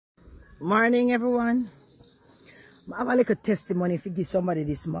Morning, everyone. I have a little testimony to give somebody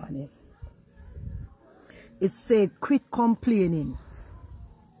this morning. It said, quit complaining.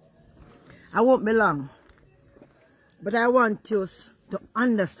 I won't be long, but I want you to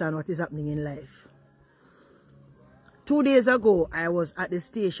understand what is happening in life. 2 days ago, I was at the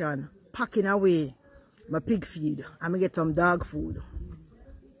station packing away my pig feed. I'm going to get some dog food.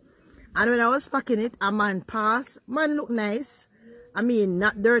 And when I was packing it, a man passed. Man looked nice. I mean,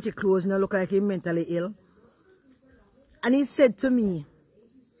 not dirty clothes, not look like he's mentally ill. And he said to me,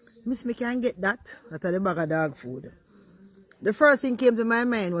 "Miss, me can get that? That's the bag of dog food." The first thing came to my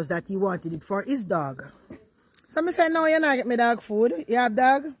mind was that he wanted it for his dog. So I said, "No, you're not getting me dog food. You have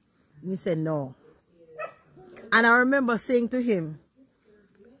dog?" And he said, "No." And I remember saying to him,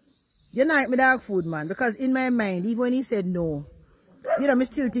 "You're not getting me dog food, man." Because in my mind, even when he said no, you know, I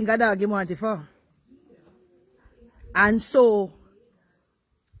still think a dog he wanted for. And so,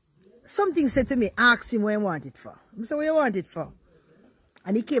 something said to me, ask him what he want it for. I said, "What you want it for?"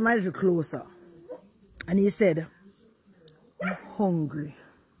 And he came a little closer. And he said, "I'm hungry."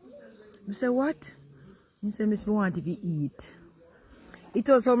 I said, "What?" He said, "Miss, I want if you eat." It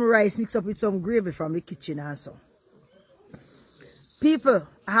was some rice mixed up with some gravy from the kitchen also. People,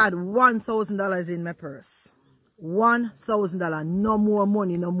 I had $1,000 in my purse. $1,000. No more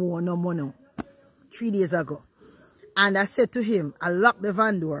money, no money. 3 days ago. And I said to him, I locked the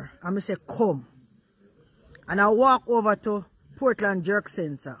van door. And I said, "Come." And I walked over to Portland Jerk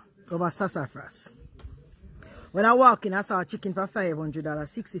Center over Sassafras. When I walked in, I saw a chicken for $500,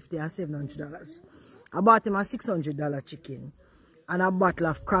 $650 and $700. I bought him a $600 chicken and a bottle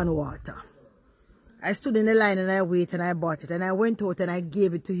of cran water. I stood in the line and I waited and I bought it. And I went out and I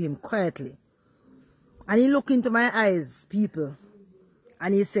gave it to him quietly. And he looked into my eyes, people,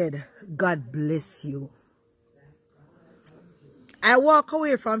 and he said, "God bless you." I walk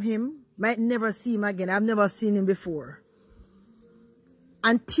away from him, might never see him again. I've never seen him before.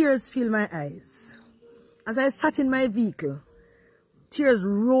 And tears filled my eyes. As I sat in my vehicle, tears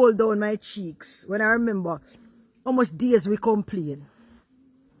rolled down my cheeks when I remember how much days we complain.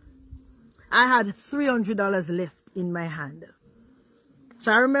 I had $300 left in my hand.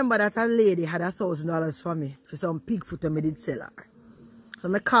 So I remember that a lady had $1,000 for me for some pig foot and I did sell her.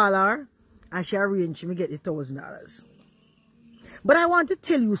 So I call her and she arranged me get the $1,000. But I want to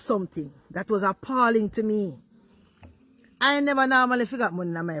tell you something that was appalling to me. I never normally forgot money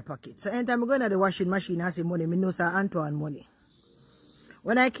in my pocket. So anytime I go into the washing machine and see money, I know Sir Antoine money.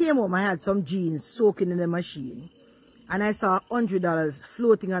 When I came home, I had some jeans soaking in the machine. And I saw $100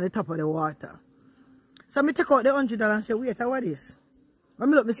 floating on the top of the water. So I take out the $100 and say, "Wait, what is this?"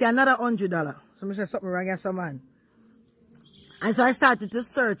 When I look, I see another $100. So I say, "Something wrong against some man." And so I started to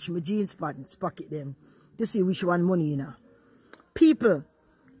search my jeans pants, pocket them, to see which one money in. People,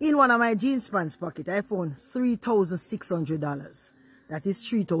 in one of my jeans pants pocket, I found $3,600. That is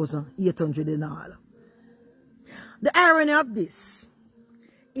 $3,800 in all. The irony of this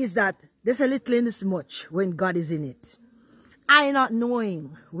is that there's a little in this much when God is in it. I not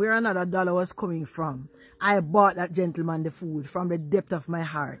knowing where another dollar was coming from, I bought that gentleman the food from the depth of my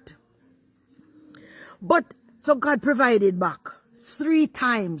heart. But, so God provided back 3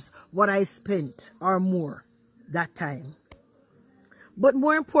 times what I spent or more that time. But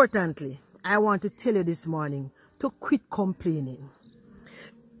more importantly, I want to tell you this morning to quit complaining.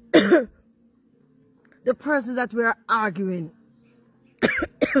 The persons that we're arguing,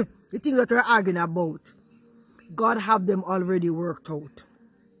 the things that we're arguing about, God have them already worked out.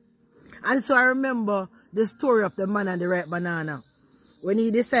 And so I remember the story of the man and the ripe banana. When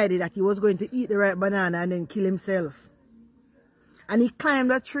he decided that he was going to eat the ripe banana and then kill himself. And he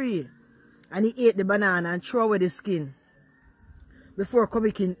climbed a tree and he ate the banana and threw away the skin before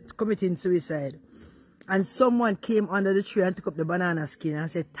committing suicide. And someone came under the tree and took up the banana skin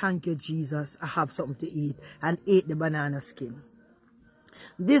and said, "Thank you, Jesus, I have something to eat," and ate the banana skin.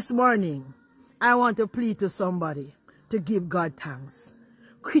 This morning, I want to plead to somebody to give God thanks.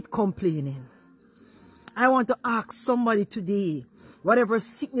 Quit complaining. I want to ask somebody today, whatever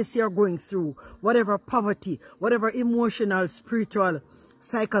sickness you're going through, whatever poverty, whatever emotional, spiritual,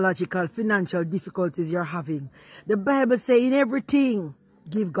 psychological, financial difficulties you're having, the Bible says in everything,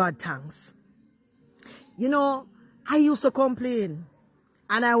 give God thanks. You know, I used to complain.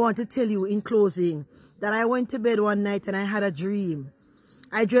 And I want to tell you in closing that I went to bed one night and I had a dream.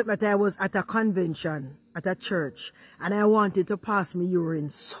 I dreamt that I was at a convention, at a church, and I wanted to pass me urine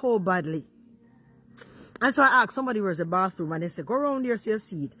so badly. And so I asked somebody where's the bathroom, and they said, "Go around there, see your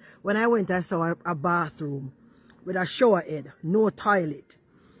seat." When I went, I saw a bathroom with a shower head, no toilet.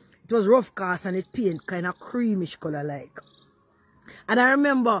 It was rough cast and it paint kind of creamish color like. And I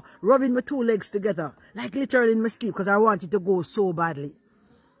remember rubbing my two legs together, like literally in my sleep, because I wanted to go so badly.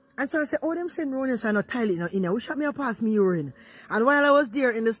 And so I said, oh, them send me running, so I not toilet no in there. Wish me pass me urine. And while I was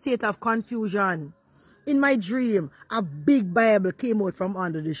there in the state of confusion, in my dream, a big Bible came out from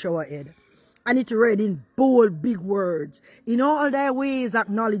under the shower head. And it read in bold, big words, in all thy ways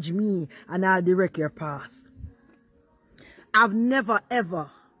acknowledge me, and I'll direct your path. I've never,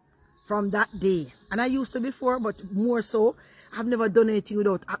 ever, from that day, and I used to before, but more so, I've never done anything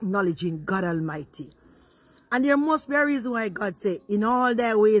without acknowledging God Almighty. And there must be a reason why God said, in all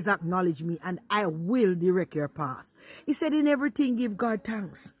thy ways acknowledge me, and I will direct your path. He said, in everything give God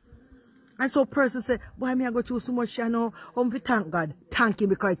thanks. And so person say, boy, me I go through so much, you know, to thank God. Thank him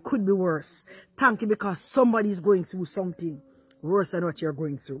because it could be worse. Thank him because somebody is going through something worse than what you're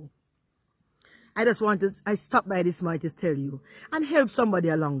going through. I stopped by this morning to tell you and help somebody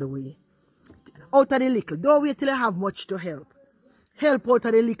along the way. Out of the little. Don't wait till you have much to help. Help out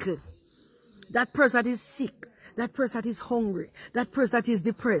of the little. That person that is sick, that person that is hungry, that person that is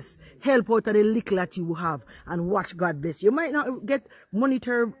depressed, help out of the little that you have and watch God bless you. You might not get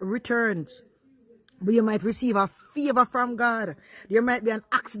monetary returns, but you might receive a favor from God. There might be an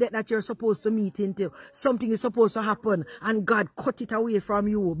accident that you're supposed to meet into. Something is supposed to happen and God cut it away from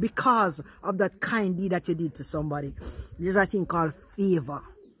you because of that kind deed that you did to somebody. There's a thing called favor.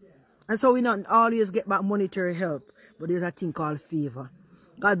 And so we don't always get back monetary help, but there's a thing called favor.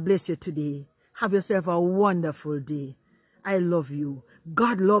 God bless you today. Have yourself a wonderful day. I love you.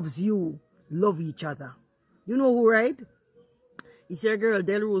 God loves you. Love each other. You know who, right? It's your girl,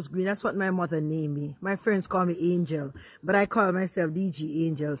 Delrose Green. That's what my mother named me. My friends call me Angel, but I call myself DG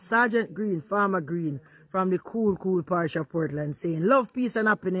Angel. Sergeant Green, Farmer Green, from the cool parish of Portland, saying love, peace, and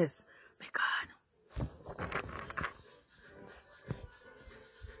happiness. My God.